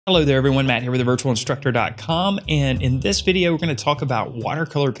Hello there everyone, Matt here with thevirtualinstructor.com, and in this video we're going to talk about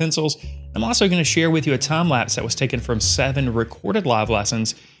watercolor pencils. I'm also going to share with you a time lapse that was taken from 7 recorded live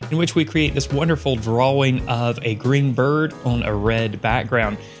lessons in which we create this wonderful drawing of a green bird on a red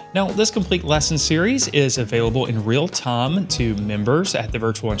background. Now, this complete lesson series is available in real time to members at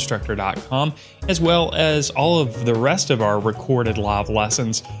thevirtualinstructor.com, as well as all of the rest of our recorded live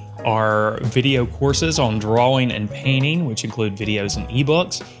lessons. Our video courses on drawing and painting, which include videos and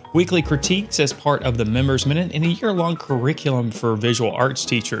ebooks, weekly critiques as part of the Members Minute, and a year-long curriculum for visual arts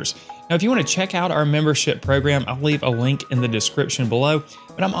teachers. Now, if you want to check out our membership program, I'll leave a link in the description below,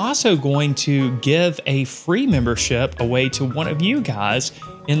 but I'm also going to give a free membership away to one of you guys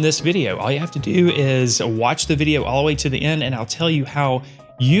in this video. All you have to do is watch the video all the way to the end, and I'll tell you how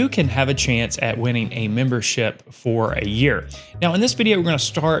you can have a chance at winning a membership for a year. Now, in this video, we're going to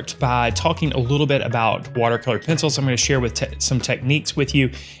start by talking a little bit about watercolor pencils. I'm going to share with some techniques with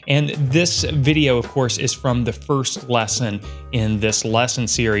you. And this video, of course, is from the first lesson in this lesson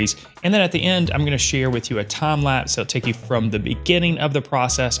series. And then at the end, I'm going to share with you a time lapse. It'll take you from the beginning of the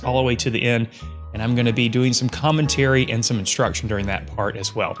process all the way to the end. And I'm going to be doing some commentary and some instruction during that part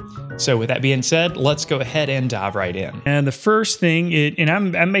as well. So with that being said, let's go ahead and dive right in. And the first thing, and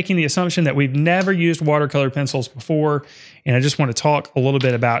I'm making the assumption that we've never used watercolor pencils before, and I just want to talk a little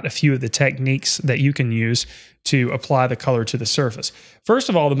bit about a few of the techniques that you can use to apply the color to the surface. First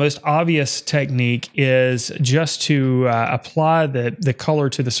of all, the most obvious technique is just to apply the color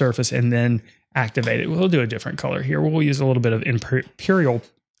to the surface and then activate it. We'll do a different color here. We'll use a little bit of imperial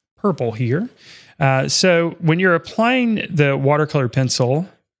purple here. So when you're applying the watercolor pencil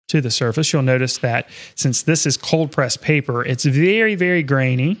to the surface, you'll notice that since this is cold pressed paper, it's very, very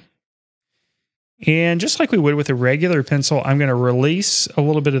grainy. And just like we would with a regular pencil, I'm going to release a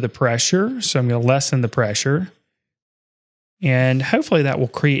little bit of the pressure. So I'm going to lessen the pressure. And hopefully that will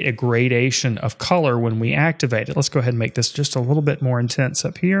create a gradation of color when we activate it. Let's go ahead and make this just a little bit more intense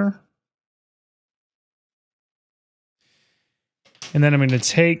up here. And then I'm going to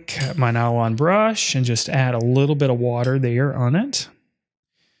take my nylon brush and just add a little bit of water there on it.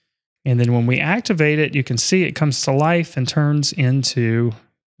 And then when we activate it, you can see it comes to life and turns into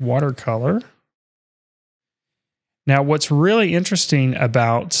watercolor. Now, what's really interesting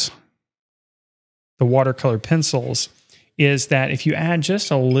about the watercolor pencils is that if you add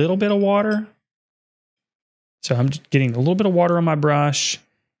just a little bit of water, so I'm just getting a little bit of water on my brush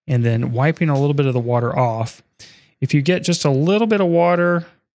and then wiping a little bit of the water off. If you get just a little bit of water,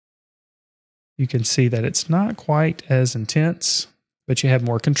 you can see that it's not quite as intense, but you have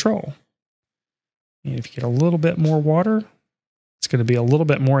more control. And if you get a little bit more water, it's going to be a little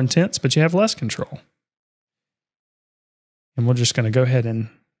bit more intense, but you have less control. And we're just going to go ahead and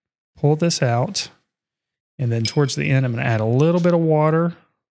pull this out. And then towards the end, I'm going to add a little bit of water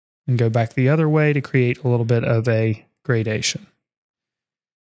and go back the other way to create a little bit of a gradation.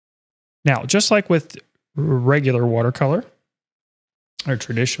 Now, just like with regular watercolor, or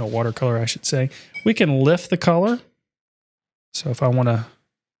traditional watercolor, I should say, we can lift the color. So if I want to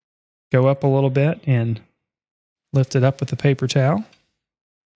go up a little bit and lift it up with the paper towel.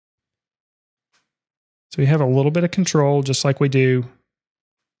 So we have a little bit of control, just like we do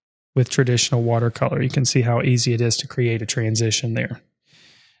with traditional watercolor. You can see how easy it is to create a transition there.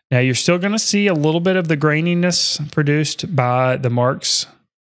 Now you're still going to see a little bit of the graininess produced by the marks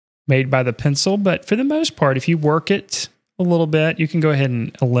made by the pencil, but for the most part, if you work it a little bit, you can go ahead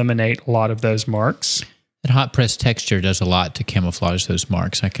and eliminate a lot of those marks. That hot press texture does a lot to camouflage those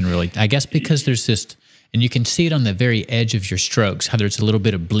marks. I guess because there's this, and you can see it on the very edge of your strokes, how there's a little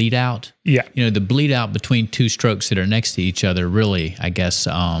bit of bleed out. Yeah. You know, the bleed out between two strokes that are next to each other really, I guess,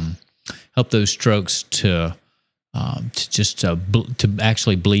 help those strokes to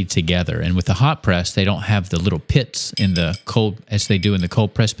actually bleed together. And with the hot press, they don't have the little pits in the cold, as they do in the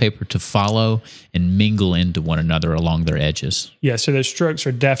cold press paper, to follow and mingle into one another along their edges. Yeah, so those strokes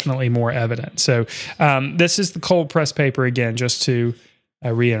are definitely more evident. So this is the cold press paper again, just to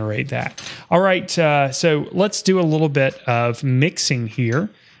reiterate that. All right, so let's do a little bit of mixing here.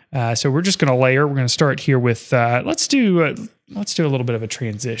 So we're just going to layer. We're going to start here with, let's do a little bit of a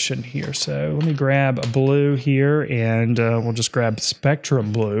transition here. So let me grab a blue here, and we'll just grab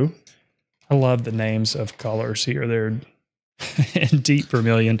Spectrum Blue. I love the names of colors here. They're in deep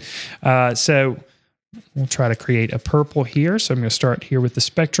vermilion. So we'll try to create a purple here. So I'm going to start here with the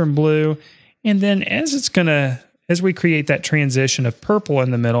Spectrum Blue. And then as we create that transition of purple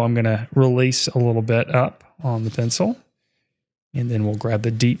in the middle, I'm going to release a little bit up on the pencil. And then we'll grab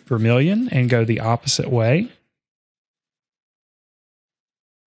the deep vermilion and go the opposite way.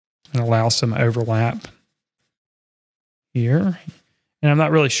 And allow some overlap here. And I'm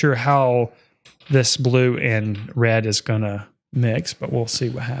not really sure how this blue and red is going to mix, but we'll see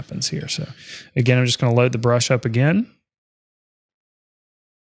what happens here. So again, I'm just going to load the brush up again.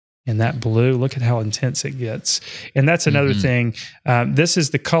 And that blue, look at how intense it gets. And that's another thing. This is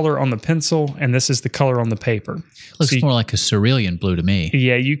the color on the pencil, and this is the color on the paper. Looks more like a cerulean blue to me.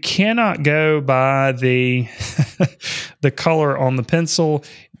 Yeah, you cannot go by the the color on the pencil.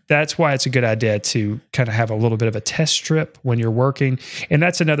 That's why it's a good idea to kind of have a little bit of a test strip when you're working. And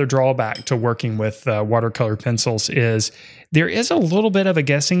that's another drawback to working with watercolor pencils is there is a little bit of a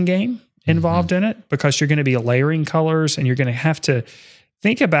guessing game involved in it, because you're going to be layering colors, and you're going to have to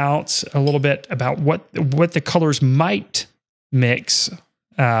think about a little bit about what the colors might mix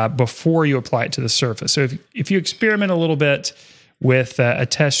before you apply it to the surface. So if you experiment a little bit with a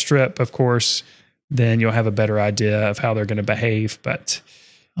test strip, of course, then you'll have a better idea of how they're going to behave. But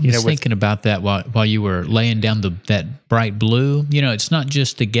I was thinking about that while you were laying down that bright blue. You know, it's not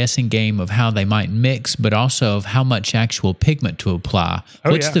just the guessing game of how they might mix, but also of how much actual pigment to apply.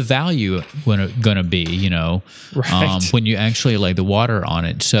 What's the value going to be, you know, when you actually lay the water on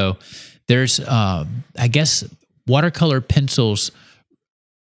it? So there's, I guess, watercolor pencils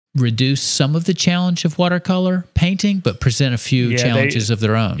reduce some of the challenge of watercolor painting, but present a few challenges of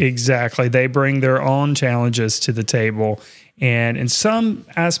their own. Exactly. They bring their own challenges to the table. And in some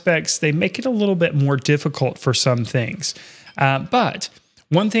aspects, they make it a little bit more difficult for some things. But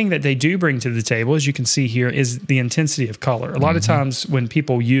one thing that they do bring to the table, as you can see here, is the intensity of color. A lot of times when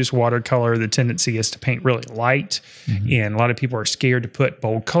people use watercolor, the tendency is to paint really light. And a lot of people are scared to put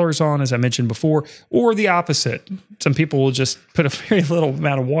bold colors on, as I mentioned before, or the opposite. Some people will just put a very little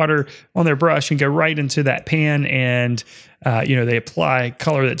amount of water on their brush and go right into that pan, and you know, they apply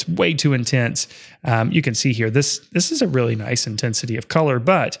color that's way too intense. You can see here, this is a really nice intensity of color,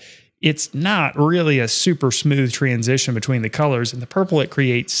 but it's not really a super smooth transition between the colors. And the purple it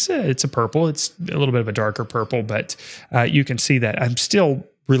creates, it's a purple. It's a little bit of a darker purple, but you can see that I'm still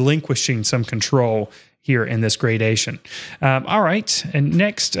relinquishing some control here in this gradation. All right, and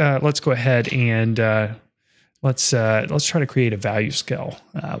next, let's go ahead and let's try to create a value scale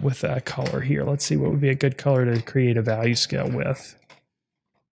with a color here. Let's see what would be a good color to create a value scale with.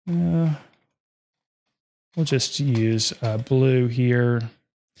 We'll just use blue here.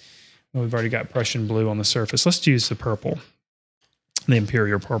 Well, we've already got Prussian blue on the surface. Let's use the purple, the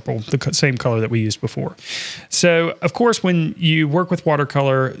Imperial purple, the same color that we used before. So, of course, when you work with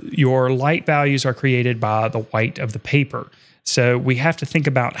watercolor, your light values are created by the white of the paper. So we have to think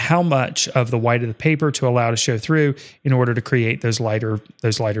about how much of the white of the paper to allow to show through in order to create those lighter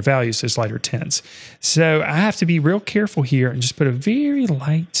values, those lighter tints. So I have to be real careful here and just put a very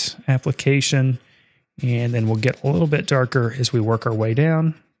light application, and then we'll get a little bit darker as we work our way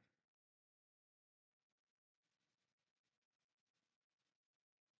down.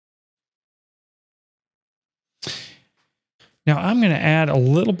 Now I'm going to add a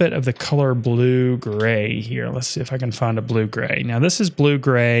little bit of the color blue-gray here. Let's see if I can find a blue-gray. Now this is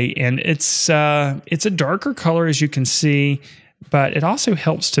blue-gray, and it's a darker color, as you can see, but it also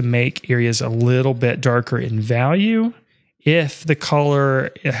helps to make areas a little bit darker in value if the color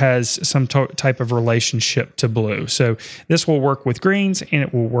has some type of relationship to blue. So this will work with greens, and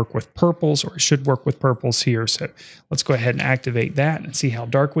it will work with purples, or it should work with purples here. So let's go ahead and activate that and see how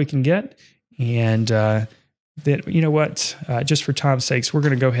dark we can get. And then, you know what, just for time's sakes, we're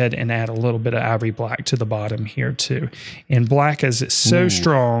going to go ahead and add a little bit of ivory black to the bottom here too. And black is so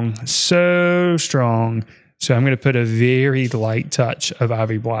strong, so strong. So I'm going to put a very light touch of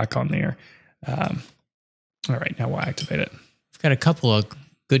ivory black on there. All right, now we'll activate it. We've got a couple of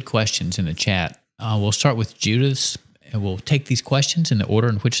good questions in the chat. We'll start with Judith's, and we'll take these questions in the order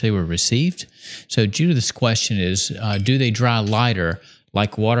in which they were received. So Judith's question is, do they dry lighter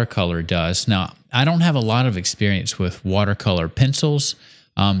like watercolor does? Now, I don't have a lot of experience with watercolor pencils.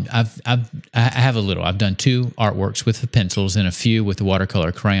 I have a little. I've done 2 artworks with the pencils and a few with the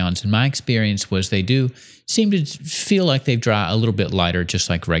watercolor crayons. And my experience was they do seem to feel like they dry a little bit lighter, just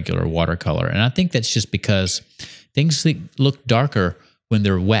like regular watercolor. And I think that's just because things look darker when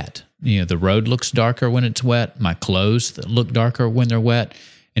they're wet. You know, the road looks darker when it's wet. My clothes look darker when they're wet.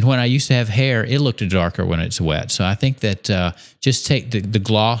 And when I used to have hair, it looked darker when it's wet. So I think that just take the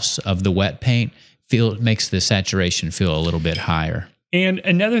gloss of the wet paint, makes the saturation feel a little bit higher. And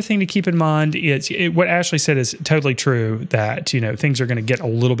another thing to keep in mind is what Ashley said is totally true, that, you know, things are going to get a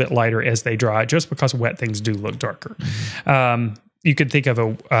little bit lighter as they dry, just because wet things do look darker. You could think of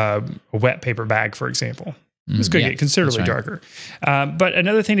a wet paper bag, for example. It's going to get considerably darker. But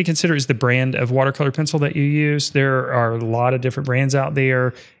another thing to consider is the brand of watercolor pencil that you use. There are a lot of different brands out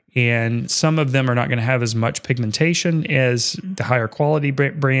there, and some of them are not going to have as much pigmentation as the higher quality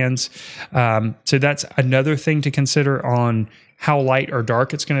brands. So that's another thing to consider on how light or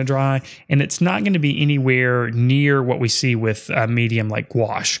dark it's going to dry. And it's not going to be anywhere near what we see with medium like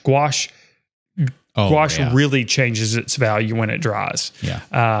gouache. Gouache really changes its value when it dries,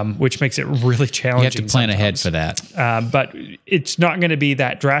 which makes it really challenging. You have to plan ahead for that. But it's not going to be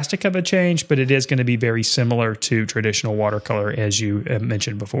that drastic of a change, but it is going to be very similar to traditional watercolor, as you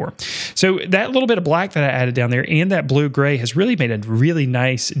mentioned before. So that little bit of black that I added down there and that blue-gray has really made a really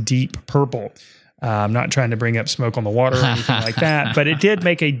nice deep purple. I'm not trying to bring up smoke on the water or anything like that, but it did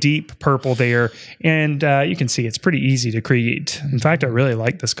make a deep purple there. And you can see it's pretty easy to create. In fact, I really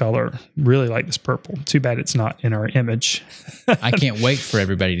like this color, really like this purple. Too bad it's not in our image. I can't wait for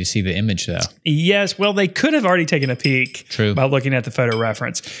everybody to see the image, though. Yes, well, they could have already taken a peek by looking at the photo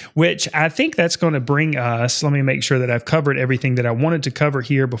reference, which I think that's going to bring us, let me make sure that I've covered everything that I wanted to cover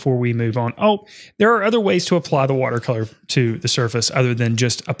here before we move on. Oh, there are other ways to apply the watercolor to the surface other than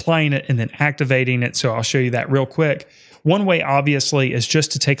just applying it and then activating it. So I'll show you that real quick. One way, obviously, is just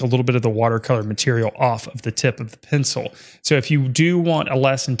to take a little bit of the watercolor material off of the tip of the pencil. So if you do want a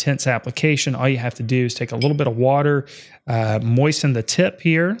less intense application, all you have to do is take a little bit of water, moisten the tip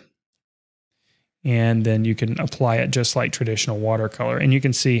here, and then you can apply it just like traditional watercolor. And you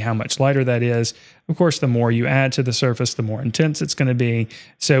can see how much lighter that is. Of course, the more you add to the surface, the more intense it's going to be.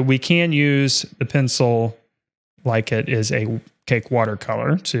 So we can use the pencil like it is a cake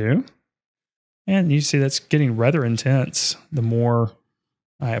watercolor too. And you see that's getting rather intense the more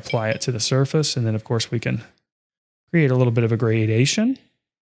I apply it to the surface. And then, of course, we can create a little bit of a gradation.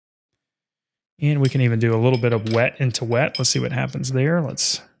 And we can even do a little bit of wet into wet. Let's see what happens there.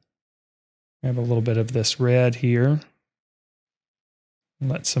 Let's have a little bit of this red here.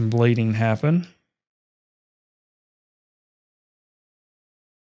 Let some bleeding happen.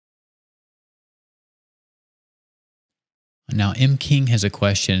 Now, M. King has a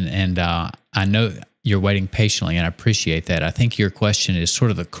question, and I know you're waiting patiently, and I appreciate that. I think your question is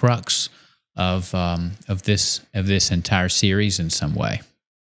sort of the crux of this entire series in some way.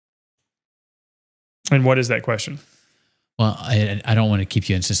 And what is that question? Well, I don't want to keep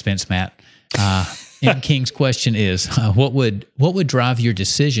you in suspense, Matt. M. King's question is, what would drive your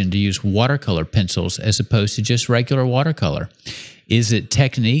decision to use watercolor pencils as opposed to just regular watercolor? Is it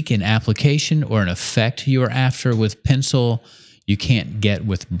technique and application or an effect you're after with pencil you can't get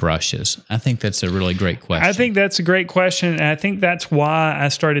with brushes? I think that's a really great question. I think that's a great question. And I think that's why I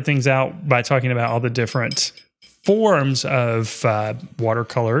started things out by talking about all the different forms of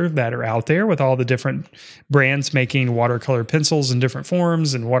watercolor that are out there with all the different brands making watercolor pencils in different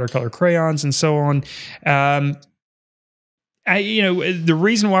forms and watercolor crayons and so on. The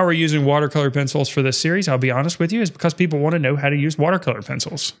reason why we're using watercolor pencils for this series, I'll be honest with you, is because people want to know how to use watercolor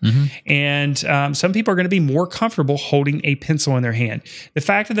pencils. Mm-hmm. And some people are going to be more comfortable holding a pencil in their hand. The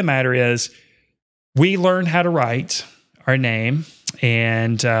fact of the matter is, we learn how to write our name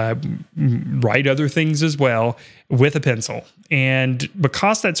and write other things as well with a pencil. And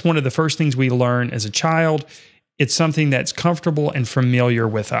because that's one of the first things we learn as a child, it's something that's comfortable and familiar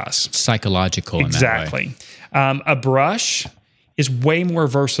with us. Psychological in that way. A brush is way more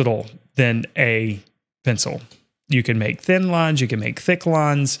versatile than a pencil. You can make thin lines, you can make thick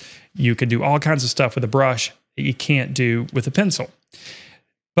lines, you can do all kinds of stuff with a brush that you can't do with a pencil.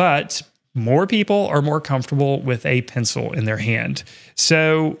 But more people are more comfortable with a pencil in their hand.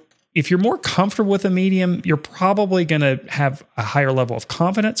 So if you're more comfortable with a medium, you're probably going to have a higher level of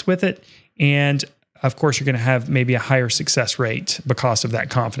confidence with it. And of course, you're going to have maybe a higher success rate because of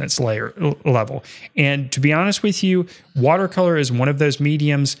that confidence level. And to be honest with you, watercolor is one of those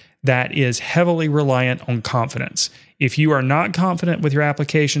mediums that is heavily reliant on confidence. If you are not confident with your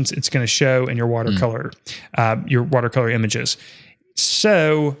applications, it's going to show in your watercolor images.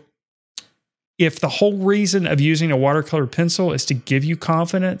 So if the whole reason of using a watercolor pencil is to give you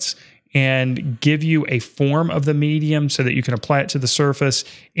confidence and give you a form of the medium so that you can apply it to the surface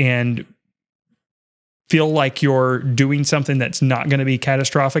and feel like you're doing something that's not going to be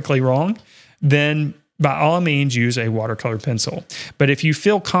catastrophically wrong, then by all means use a watercolor pencil. But if you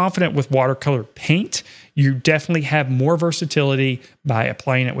feel confident with watercolor paint, you definitely have more versatility by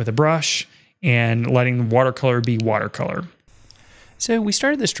applying it with a brush and letting watercolor be watercolor. So we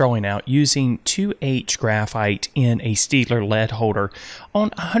started this drawing out using 2H graphite in a Staedtler lead holder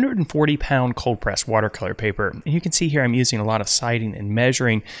on 140-pound cold-pressed watercolor paper. And you can see here I'm using a lot of sighting and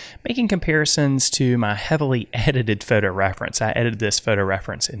measuring, making comparisons to my heavily edited photo reference. I edited this photo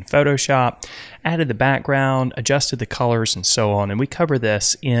reference in Photoshop, added the background, adjusted the colors, and so on. And we cover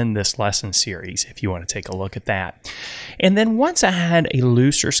this in this lesson series if you want to take a look at that. And then once I had a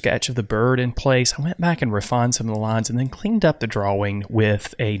looser sketch of the bird in place, I went back and refined some of the lines and then cleaned up the drawing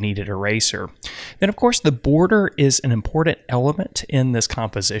with a kneaded eraser. Then of course the border is an important element in this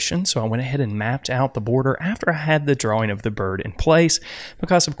composition, so I went ahead and mapped out the border after I had the drawing of the bird in place,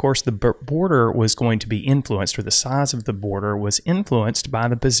 because of course the border was going to be influenced, or the size of the border was influenced by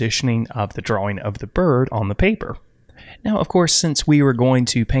the positioning of the drawing of the bird on the paper. Now, of course, since we were going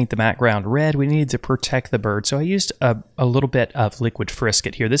to paint the background red, we needed to protect the bird, so I used a little bit of liquid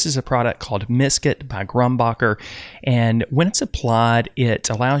Frisket here. This is a product called Misket by Grumbacher, and when it's applied,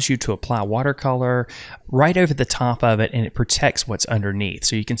 it allows you to apply watercolor right over the top of it, and it protects what's underneath.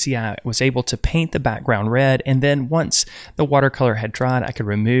 So you can see I was able to paint the background red, and then once the watercolor had dried, I could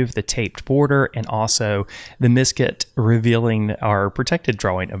remove the taped border and also the Misket, revealing our protected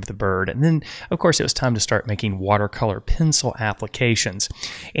drawing of the bird. And then, of course, it was time to start making watercolor pencil applications.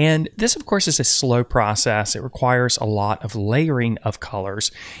 And this, of course, is a slow process. It requires a lot of layering of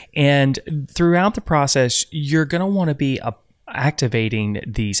colors. And throughout the process, you're going to want to be activating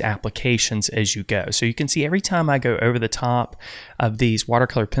these applications as you go. So you can see every time I go over the top of these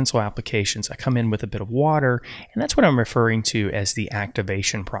watercolor pencil applications, I come in with a bit of water, and that's what I'm referring to as the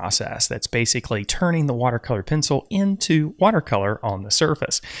activation process. That's basically turning the watercolor pencil into watercolor on the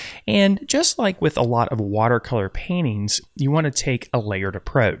surface. And just like with a lot of watercolor paintings, you want to take a layered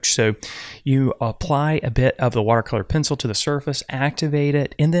approach. So you apply a bit of the watercolor pencil to the surface, activate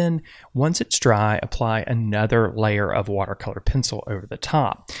it, and then once it's dry, apply another layer of watercolor pencil over the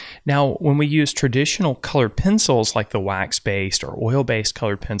top. Now, when we use traditional colored pencils like the wax-based or oil-based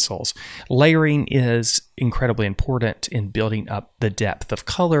colored pencils, layering is incredibly important in building up the depth of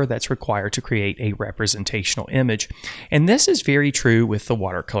color that's required to create a representational image. And this is very true with the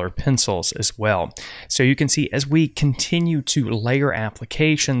watercolor pencils as well. So you can see as we continue to layer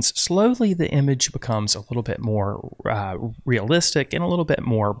applications, slowly the image becomes a little bit more realistic and a little bit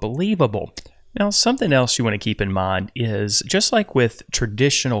more believable. Now, something else you want to keep in mind is, just like with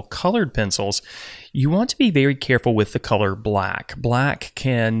traditional colored pencils, you want to be very careful with the color black. Black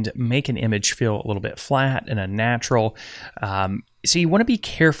can make an image feel a little bit flat and unnatural. So you want to be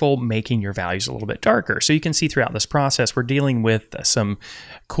careful making your values a little bit darker. So you can see throughout this process, we're dealing with some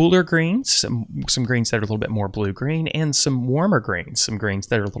cooler greens, some greens that are a little bit more blue-green, and some warmer greens, some greens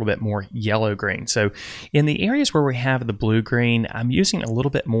that are a little bit more yellow-green. So in the areas where we have the blue-green, I'm using a little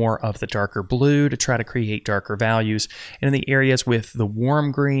bit more of the darker blue to try to create darker values. And in the areas with the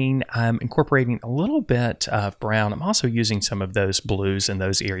warm green, I'm incorporating a little bit of brown. I'm also using some of those blues in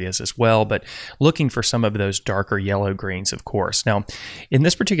those areas as well, but looking for some of those darker yellow greens, of course. Now, in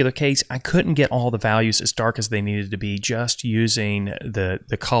this particular case, I couldn't get all the values as dark as they needed to be just using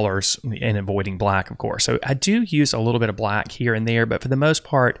the colors and avoiding black, of course. So I do use a little bit of black here and there, but for the most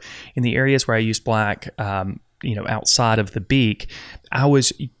part, in the areas where I use black, outside of the beak, I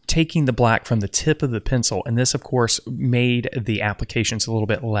was taking the black from the tip of the pencil, and this, of course, made the applications a little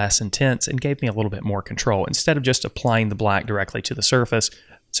bit less intense and gave me a little bit more control instead of just applying the black directly to the surface.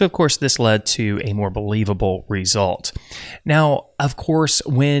 So, of course, this led to a more believable result. Now, of course,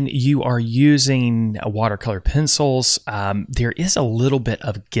 when you are using watercolor pencils, there is a little bit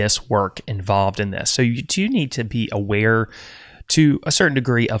of guesswork involved in this. So you do need to be aware to a certain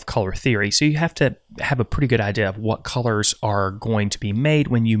degree of color theory. So you have to have a pretty good idea of what colors are going to be made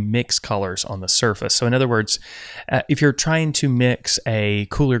when you mix colors on the surface. So in other words, if you're trying to mix a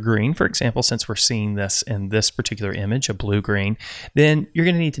cooler green, for example, since we're seeing this in this particular image, a blue-green, then you're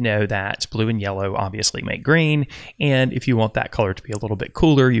going to need to know that blue and yellow obviously make green. And if you want that color to be a little bit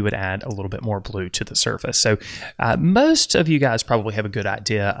cooler, you would add a little bit more blue to the surface. So most of you guys probably have a good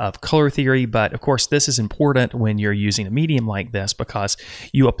idea of color theory, but of course this is important when you're using a medium like this, because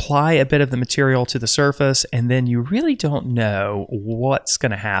you apply a bit of the material to the surface and then you really don't know what's going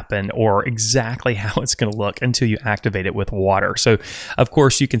to happen or exactly how it's going to look until you activate it with water. So of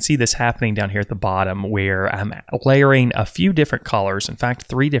course you can see this happening down here at the bottom, where I'm layering a few different colors, in fact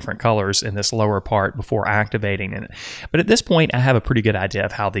 3 different colors in this lower part before activating it. But at this point I have a pretty good idea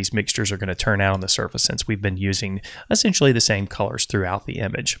of how these mixtures are going to turn out on the surface, since we've been using essentially the same colors throughout the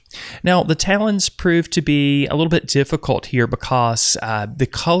image. Now the talons proved to be a little bit difficult here, because the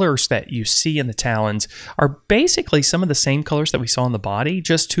colors that you see in the talons are basically some of the same colors that we saw on the body,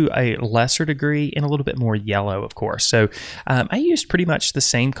 just to a lesser degree and a little bit more yellow, of course. So I used pretty much the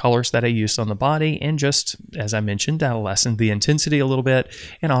same colors that I used on the body, and just, as I mentioned, I lessened the intensity a little bit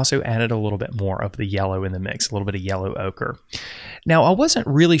and also added a little bit more of the yellow in the mix, a little bit of yellow ochre. Now, I wasn't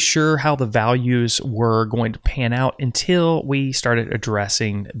really sure how the values were going to pan out until we started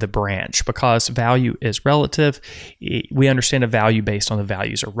addressing the branch, because value is relative. We understand a value based on the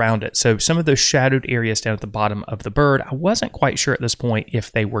values around it. So some of those shadowed areas down at the bottom of the bird, I wasn't quite sure at this point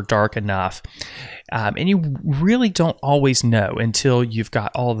if they were dark enough. And you really don't always know until you've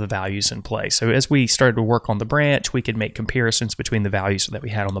got all of the values in place. So as we started to work on the branch, we could make comparisons between the values that we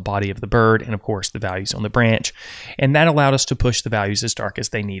had on the body of the bird and, of course, the values on the branch. And that allowed us to push the values as dark as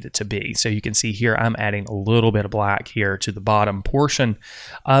they needed to be. So you can see here, I'm adding a little bit of black here to the bottom portion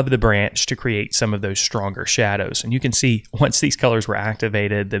of the branch to create some of those stronger shadows. And you can see once these colors were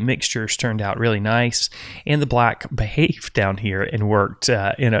activated, the mixtures turned out really nice, and the black behaved down here and worked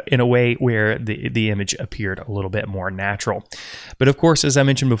in a way where the image appeared a little bit more natural. But of course, as I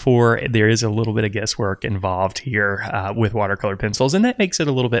mentioned before, there is a little bit of guesswork involved here with watercolor pencils, and that makes it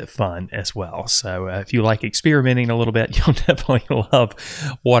a little bit fun as well. So if you like experimenting a little bit, you'll definitely love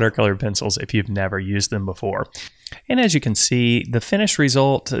watercolor pencils if you've never used them before. And as you can see, the finished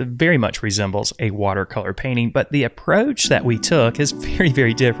result very much resembles a watercolor painting, but the approach that we took is very,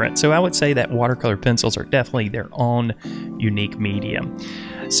 very different. So I would say that watercolor pencils are definitely their own unique medium.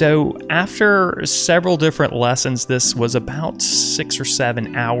 So after several different lessons, this was about 6 or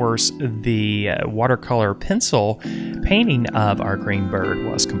 7 hours, the watercolor pencil painting of our green bird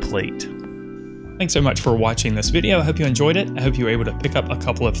was complete. Thanks so much for watching this video. I hope you enjoyed it. I hope you were able to pick up a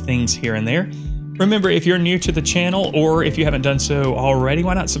couple of things here and there. Remember, if you're new to the channel, or if you haven't done so already,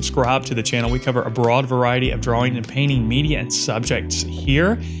 why not subscribe to the channel? We cover a broad variety of drawing and painting media and subjects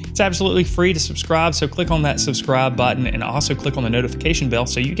here. It's absolutely free to subscribe, so click on that subscribe button and also click on the notification bell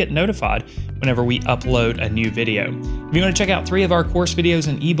so you get notified whenever we upload a new video. If you want to check out 3 of our course videos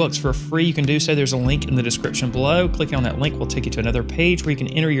and ebooks for free, you can do so. There's a link in the description below. Clicking on that link will take you to another page where you can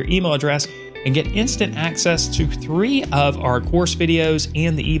enter your email address and get instant access to 3 of our course videos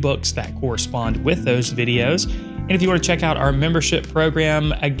and the ebooks that correspond with those videos. And if you want to check out our membership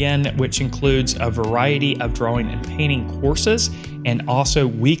program, again, which includes a variety of drawing and painting courses, and also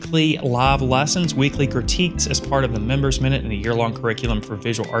weekly live lessons, weekly critiques as part of the Members Minute and a year-long curriculum for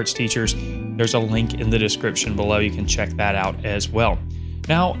visual arts teachers, there's a link in the description below. You can check that out as well.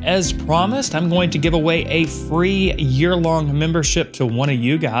 Now, as promised, I'm going to give away a free year-long membership to one of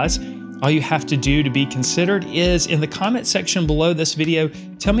you guys. All you have to do to be considered is, in the comment section below this video,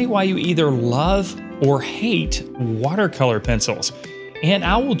 tell me why you either love or hate watercolor pencils. And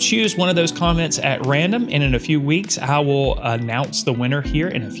I will choose one of those comments at random, and in a few weeks, I will announce the winner here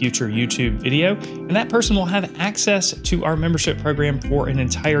in a future YouTube video, and that person will have access to our membership program for an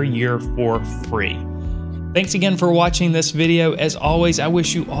entire year for free. Thanks again for watching this video. As always, I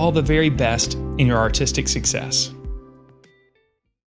wish you all the very best in your artistic success.